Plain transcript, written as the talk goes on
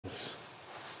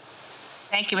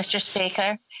Thank you, Mr.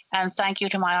 Speaker, and thank you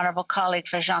to my honourable colleague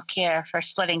for Jonquière for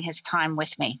splitting his time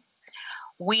with me.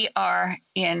 We are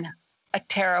in a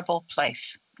terrible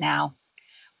place now.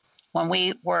 When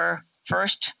we were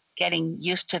first getting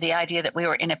used to the idea that we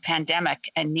were in a pandemic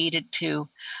and needed to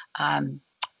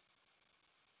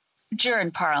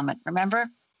adjourn Parliament, remember?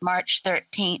 March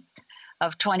 13th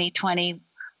of 2020,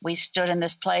 we stood in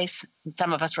this place, and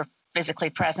some of us were physically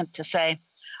present, to say,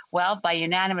 well, by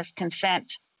unanimous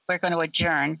consent, we're going to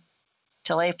adjourn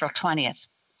till April 20th.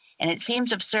 And it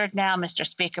seems absurd now, Mr.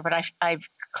 Speaker, but I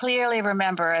clearly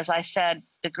remember, as I said,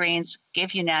 the Greens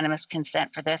give unanimous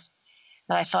consent for this,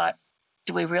 that I thought,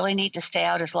 do we really need to stay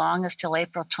out as long as till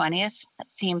April 20th? That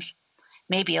seems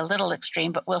maybe a little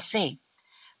extreme, but we'll see.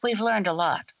 We've learned a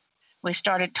lot. We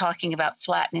started talking about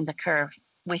flattening the curve.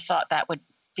 We thought that would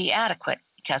be adequate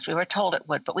because we were told it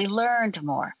would, but we learned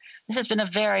more. This has been a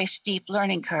very steep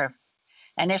learning curve.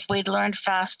 And if we'd learned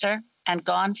faster and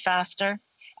gone faster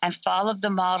and followed the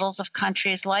models of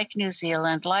countries like New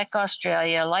Zealand, like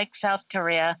Australia, like South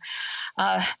Korea,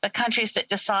 the countries that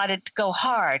decided to go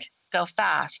hard, go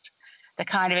fast, the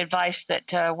kind of advice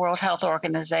that World Health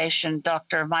Organization,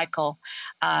 Dr. Michael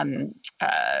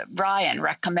Ryan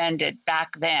recommended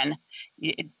back then,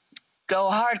 go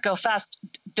hard, go fast,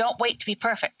 don't wait to be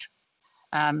perfect.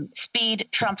 Speed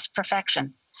trumps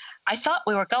perfection. I thought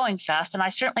we were going fast, and I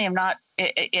certainly am not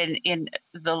at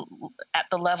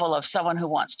the level of someone who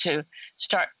wants to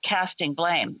start casting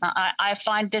blame. I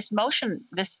find this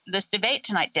debate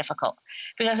tonight difficult,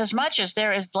 because as much as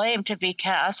there is blame to be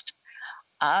cast,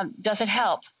 does it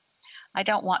help? I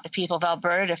don't want the people of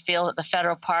Alberta to feel that the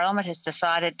federal parliament has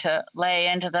decided to lay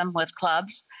into them with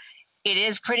clubs. It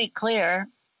is pretty clear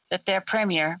that their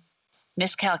premier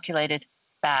miscalculated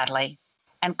badly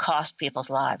and cost people's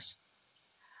lives.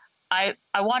 I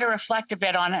want to reflect a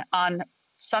bit on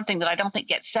something that I don't think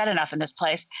gets said enough in this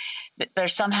place, that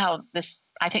there's somehow this,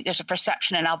 I think there's a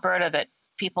perception in Alberta that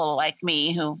people like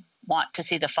me who want to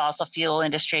see the fossil fuel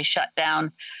industry shut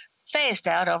down, phased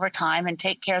out over time and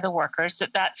take care of the workers,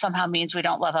 that somehow means we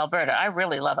don't love Alberta. I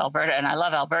really love Alberta and I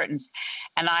love Albertans.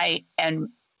 And I have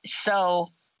so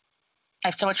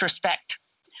much respect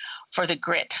for the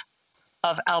grit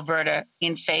of Alberta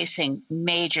in facing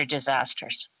major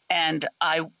disasters. And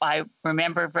I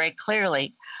remember very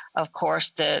clearly, of course,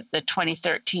 the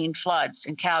 2013 floods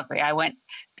in Calgary. I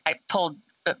pulled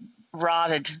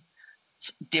rotted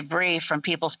debris from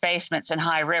people's basements in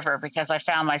High River because I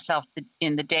found myself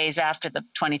in the days after the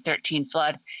 2013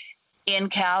 flood in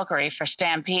Calgary for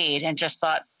Stampede, and just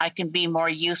thought I can be more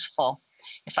useful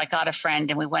if I got a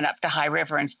friend and we went up to High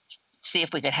River and see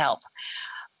if we could help.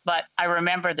 But I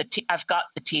remember I've got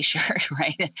the T-shirt,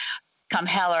 right? Come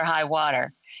hell or high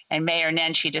water. And Mayor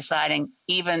Nenshi deciding,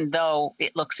 even though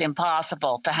it looks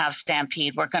impossible to have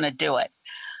Stampede, we're going to do it.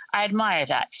 I admire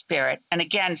that spirit. And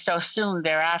again, so soon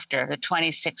thereafter, the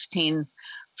 2016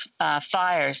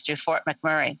 fires through Fort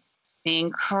McMurray, the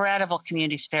incredible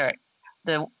community spirit,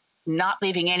 the not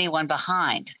leaving anyone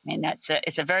behind. I mean,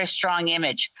 it's a very strong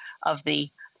image of the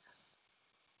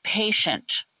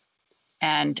patient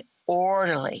and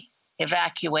orderly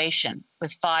evacuation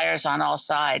with fires on all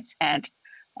sides, and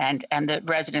the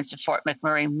residents of Fort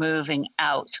McMurray moving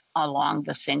out along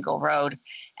the single road.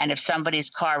 And if somebody's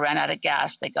car ran out of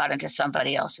gas, they got into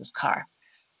somebody else's car.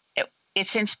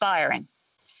 It's inspiring.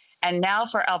 And now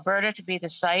for Alberta to be the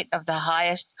site of the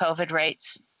highest COVID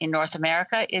rates in North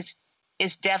America is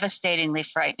devastatingly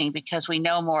frightening, because we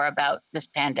know more about this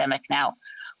pandemic now.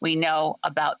 We know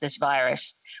about this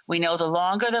virus. We know the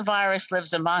longer the virus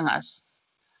lives among us,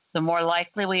 the more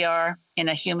likely we are in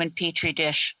a human petri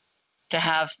dish to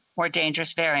have more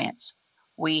dangerous variants.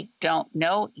 We don't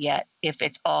know yet if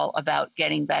it's all about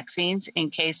getting vaccines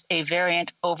in case a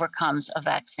variant overcomes a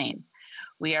vaccine.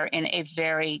 We are in a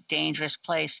very dangerous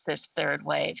place, this third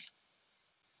wave.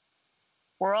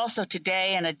 We're also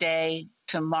today in a day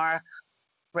to mark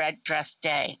Red Dress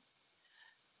Day,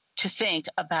 to think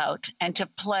about and to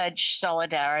pledge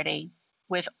solidarity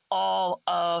with all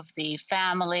of the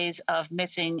families of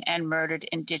missing and murdered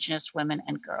Indigenous women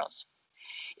and girls.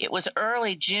 It was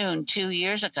early June 2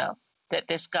 years ago that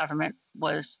this government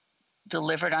was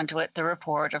delivered unto it the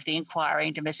report of the inquiry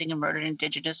into missing and murdered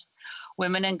Indigenous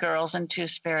women and girls and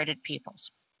two-spirited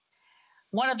peoples.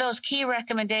 One of those key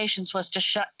recommendations was to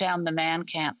shut down the man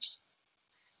camps.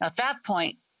 Now, at that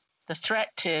point, the threat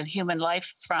to human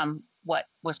life from what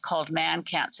was called man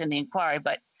camps in the inquiry,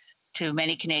 but to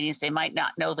many Canadians, they might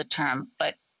not know the term,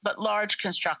 but large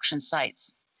construction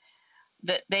sites,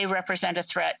 that they represent a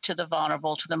threat to the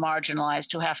vulnerable, to the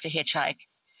marginalized who have to hitchhike.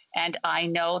 And I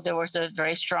know there was a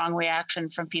very strong reaction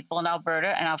from people in Alberta.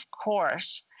 And of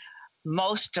course,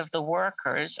 most of the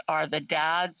workers are the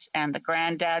dads and the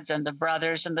granddads and the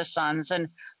brothers and the sons and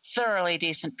thoroughly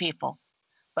decent people.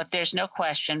 But there's no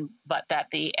question but that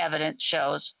the evidence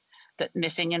shows that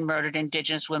missing and murdered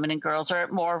Indigenous women and girls are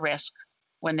at more risk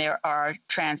when there are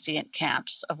transient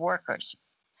camps of workers.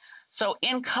 So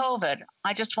in COVID,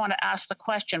 I just want to ask the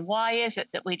question, why is it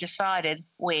that we decided,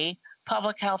 we,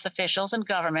 public health officials and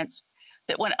governments,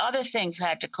 that when other things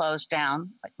had to close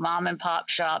down, like mom and pop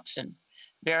shops and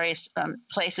various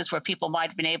places where people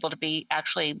might have been able to be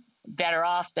actually better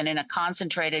off than in a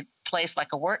concentrated place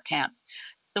like a work camp,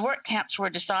 the work camps were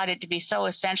decided to be so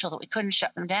essential that we couldn't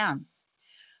shut them down.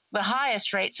 The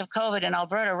highest rates of COVID in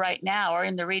Alberta right now are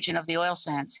in the region of the oil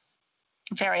sands,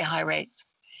 very high rates.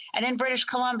 And in British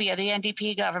Columbia, the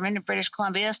NDP government in British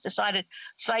Columbia has decided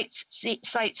Site C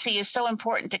is so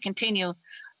important to continue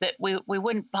that we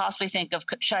wouldn't possibly think of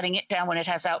shutting it down when it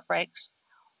has outbreaks.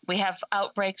 We have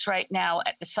outbreaks right now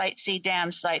at the Site C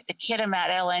dam site, the Kitimat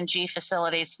LNG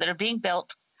facilities that are being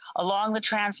built along the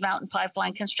Trans Mountain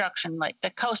Pipeline construction, like the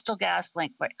Coastal Gas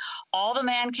Link. All the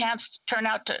man camps turn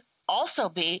out to also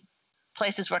be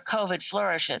places where COVID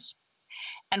flourishes.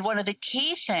 And one of the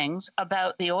key things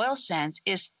about the oil sands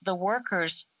is the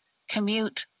workers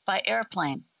commute by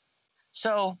airplane.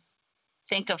 So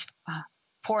think of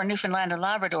poor Newfoundland and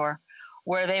Labrador,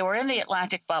 where they were in the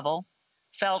Atlantic bubble,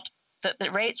 felt that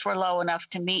the rates were low enough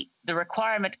to meet the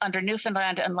requirement under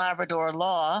Newfoundland and Labrador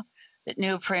law that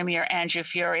new Premier Andrew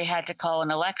Furey had to call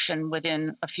an election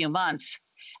within a few months.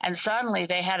 And suddenly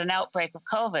they had an outbreak of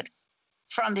COVID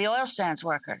from the oil sands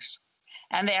workers.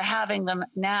 And they're having them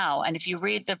now. And if you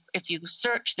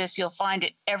search this, you'll find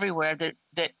it everywhere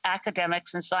that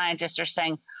academics and scientists are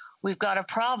saying, we've got a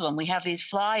problem. We have these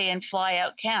fly-in,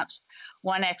 fly-out camps.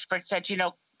 One expert said,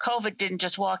 COVID didn't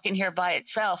just walk in here by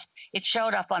itself. It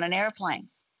showed up on an airplane.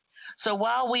 So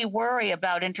while we worry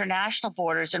about international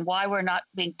borders and why we're not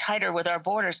being tighter with our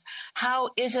borders, how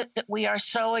is it that we are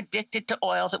so addicted to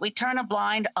oil that we turn a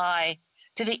blind eye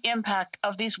to the impact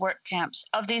of these work camps,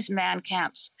 of these man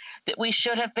camps, that we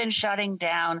should have been shutting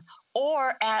down,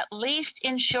 or at least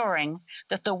ensuring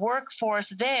that the workforce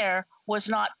there was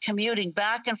not commuting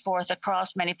back and forth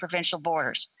across many provincial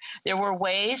borders. There were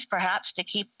ways, perhaps, to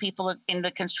keep people in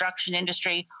the construction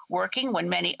industry working when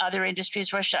many other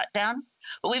industries were shut down,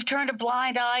 but we've turned a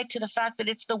blind eye to the fact that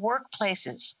it's the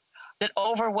workplaces that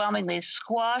overwhelmingly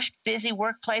squashed busy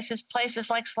workplaces, places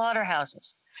like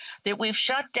slaughterhouses, that we've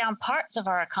shut down parts of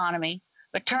our economy,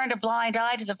 but turned a blind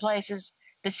eye to the places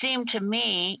that seem to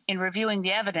me, in reviewing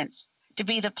the evidence, to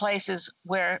be the places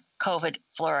where COVID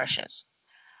flourishes.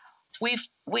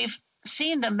 We've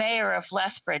seen the mayor of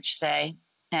Lethbridge say,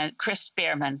 Chris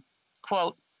Spearman,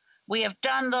 quote, "We have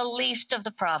done the least of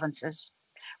the provinces.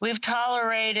 We've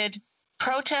tolerated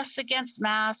protests against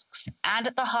masks and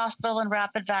at the hospital and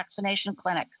rapid vaccination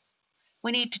clinic.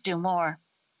 We need to do more."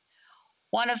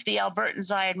 One of the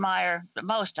Albertans I admire the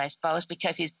most, I suppose,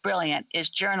 because he's brilliant, is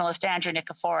journalist Andrew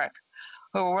Nikiforuk,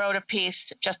 who wrote a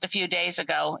piece just a few days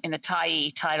ago in the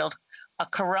Tyee titled A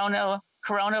Coronavirus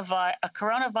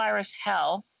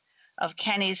Hell of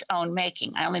Kenny's Own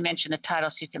Making. I only mention the title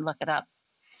so you can look it up.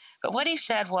 But what he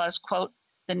said was, quote,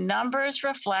 "The numbers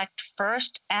reflect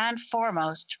first and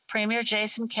foremost Premier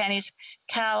Jason Kenney's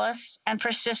callous and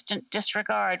persistent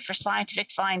disregard for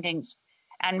scientific findings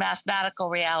and mathematical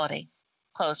reality,"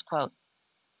 close quote.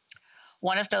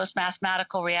 One of those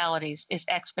mathematical realities is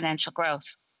exponential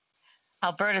growth.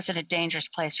 Alberta's in a dangerous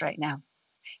place right now,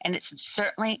 and it's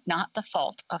certainly not the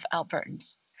fault of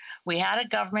Albertans. We had a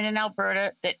government in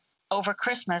Alberta that over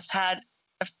Christmas had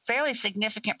a fairly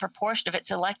significant proportion of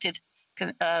its elected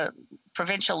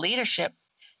provincial leadership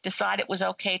decide it was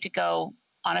okay to go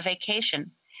on a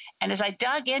vacation. And as I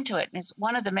dug into it,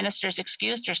 one of the ministers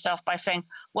excused herself by saying,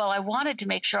 "Well, I wanted to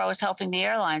make sure I was helping the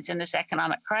airlines in this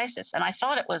economic crisis." And I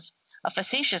thought it was a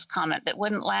facetious comment that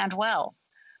wouldn't land well.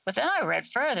 But then I read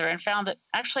further and found that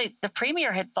actually the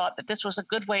Premier had thought that this was a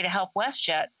good way to help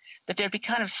WestJet, that there'd be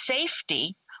kind of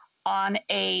safety on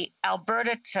a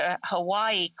Alberta to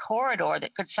Hawaii corridor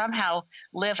that could somehow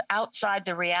live outside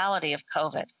the reality of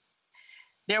COVID.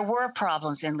 There were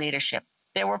problems in leadership.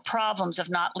 There were problems of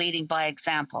not leading by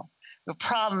example. There were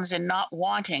problems in not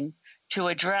wanting to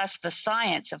address the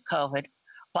science of COVID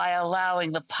by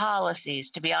allowing the policies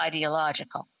to be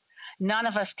ideological. None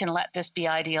of us can let this be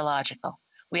ideological.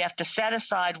 We have to set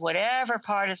aside whatever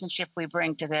partisanship we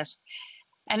bring to this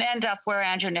and end up where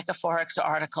Andrew Nikiforuk's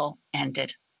article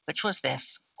ended, which was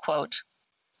this, quote,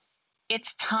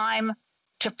 "It's time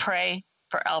to pray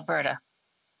for Alberta,"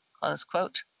 close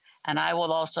quote. And I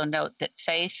will also note that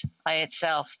faith by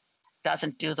itself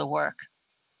doesn't do the work.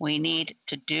 We need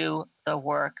to do the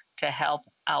work to help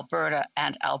Alberta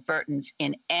and Albertans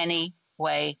in any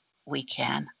way we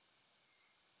can.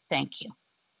 Thank you.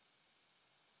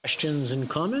 Questions and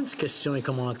comments? Questions et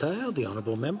commentaires. The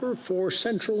Honourable Member for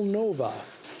Central Nova.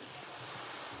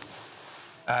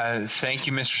 Thank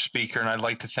you, Mr. Speaker, and I'd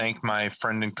like to thank my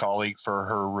friend and colleague for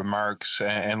her remarks,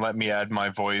 and let me add my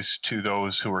voice to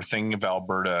those who are thinking of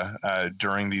Alberta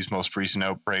during these most recent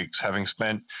outbreaks, having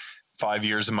spent 5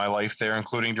 years of my life there,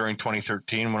 including during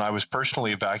 2013 when I was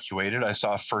personally evacuated. I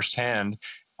saw firsthand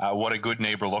what a good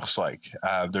neighbor looks like.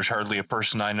 There's hardly a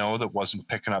person I know that wasn't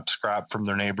picking up scrap from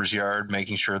their neighbor's yard,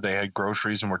 making sure they had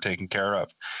groceries and were taken care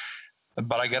of.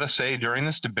 But I got to say, during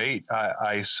this debate,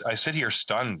 I sit here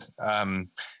stunned.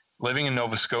 Living in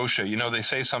Nova Scotia, you know, they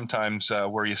say sometimes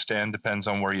where you stand depends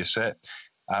on where you sit.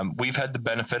 We've had the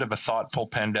benefit of a thoughtful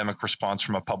pandemic response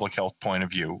from a public health point of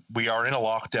view. We are in a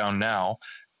lockdown now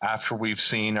after we've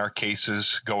seen our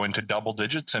cases go into double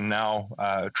digits and now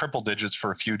triple digits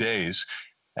for a few days.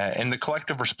 And the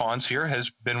collective response here has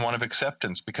been one of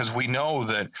acceptance, because we know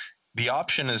that the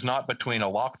option is not between a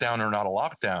lockdown or not a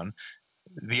lockdown.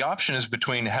 The option is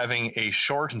between having a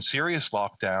short and serious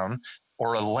lockdown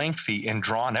or a lengthy and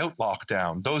drawn out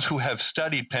lockdown. Those who have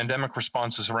studied pandemic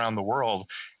responses around the world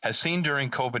have seen during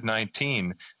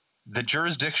COVID-19, the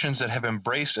jurisdictions that have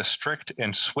embraced a strict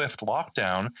and swift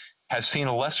lockdown have seen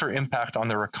a lesser impact on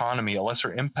their economy, a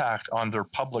lesser impact on their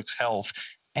public's health,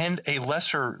 and a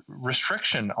lesser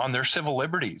restriction on their civil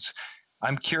liberties.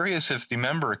 I'm curious if the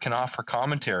member can offer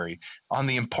commentary on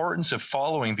the importance of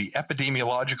following the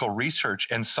epidemiological research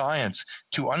and science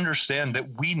to understand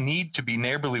that we need to be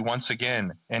neighborly once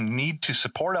again and need to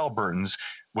support Albertans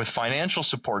with financial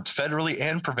supports federally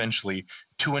and provincially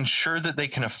to ensure that they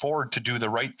can afford to do the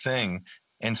right thing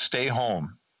and stay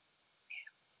home.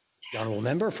 The Honourable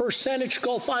Member for Saanich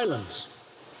Gulf Islands.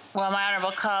 Well, my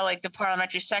honourable colleague, the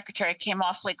parliamentary secretary, came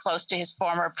awfully close to his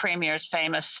former premier's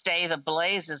famous "stay the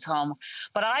blazes" home.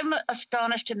 But I'm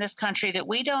astonished in this country that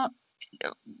we don't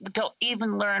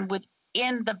even learn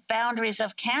within the boundaries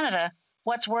of Canada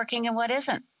what's working and what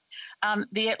isn't.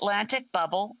 The Atlantic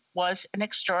bubble was an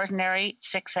extraordinary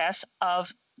success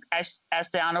of, as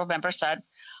the honourable member said,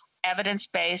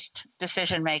 evidence-based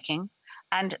decision-making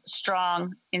and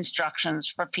strong instructions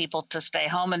for people to stay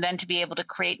home, and then to be able to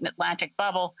create an Atlantic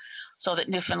bubble so that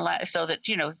Newfoundland, so that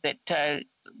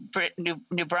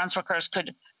New Brunswickers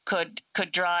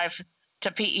could drive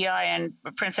to PEI and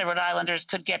Prince Edward Islanders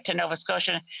could get to Nova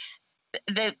Scotia.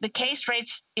 The case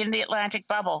rates in the Atlantic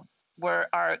bubble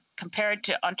are compared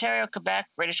to Ontario, Quebec,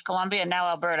 British Columbia, and now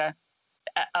Alberta,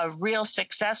 a real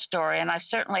success story. And I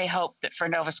certainly hope that for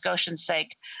Nova Scotians'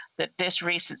 sake, that this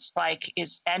recent spike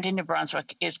and in New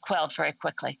Brunswick is quelled very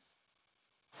quickly.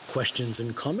 Questions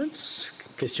and comments?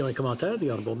 Questions et commentaires.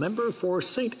 The Honourable Member for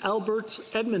St. Albert's,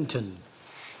 Edmonton.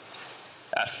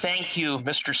 Thank you,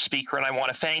 Mr. Speaker, and I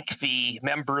want to thank the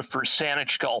member for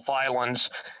Saanich Gulf Islands.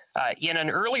 In an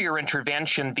earlier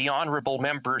intervention, the honourable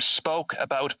member spoke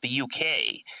about the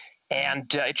UK.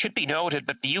 And it should be noted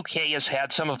that the UK has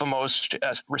had some of the most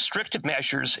restrictive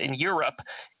measures in Europe,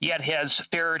 yet has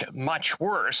fared much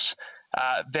worse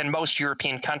than most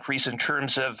European countries in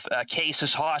terms of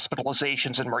cases,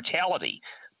 hospitalizations, and mortality.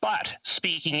 But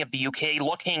speaking of the UK,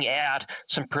 looking at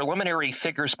some preliminary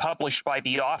figures published by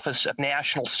the Office of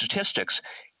National Statistics,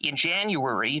 in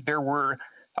January, there were,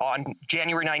 on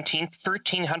January 19th,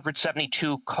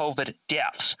 1,372 COVID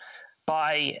deaths.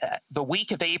 By the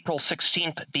week of April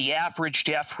 16th, the average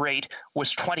death rate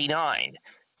was 29,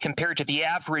 compared to the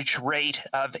average rate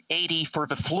of 80 for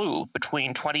the flu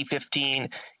between 2015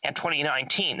 and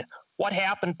 2019. What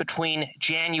happened between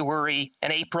January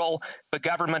and April? The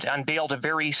government unveiled a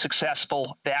very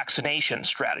successful vaccination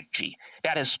strategy.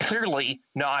 That has clearly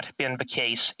not been the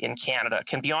case in Canada.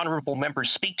 Can the honourable member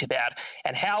speak to that?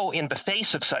 And how, in the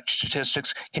face of such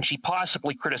statistics, can she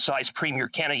possibly criticize Premier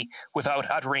Kennedy without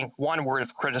uttering one word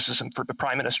of criticism for the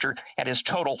Prime Minister and his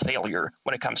total failure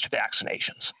when it comes to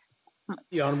vaccinations?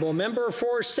 The Honourable Member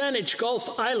for Saanich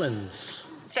Gulf Islands.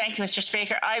 Thank you, Mr.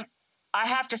 Speaker. I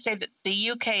have to say that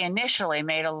the UK initially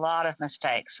made a lot of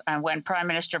mistakes. And when Prime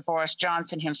Minister Boris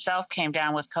Johnson himself came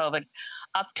down with COVID,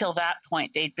 up till that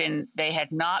point, they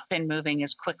had not been moving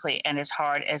as quickly and as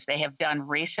hard as they have done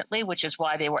recently, which is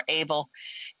why they were able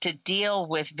to deal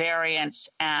with variants.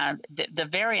 And the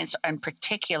variants in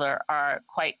particular are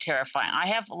quite terrifying. I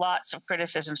have lots of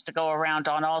criticisms to go around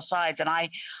on all sides, and I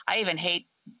even hate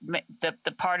the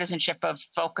partisanship of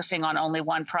focusing on only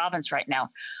one province right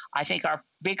now. I think our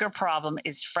bigger problem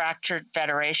is fractured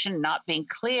federation, not being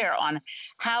clear on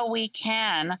how we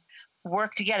can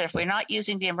work together. If we're not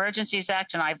using the Emergencies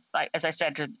Act, and as I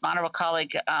said to my honourable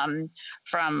colleague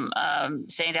from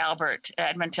St. Albert,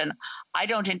 Edmonton, I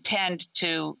don't intend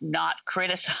to not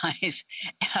criticize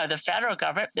the federal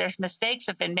government. There's mistakes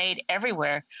have been made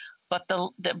everywhere. But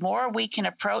the more we can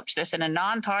approach this in a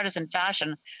nonpartisan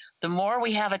fashion, the more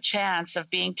we have a chance of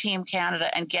being Team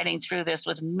Canada and getting through this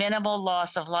with minimal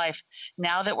loss of life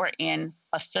now that we're in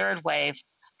a third wave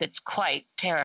that's quite terrifying.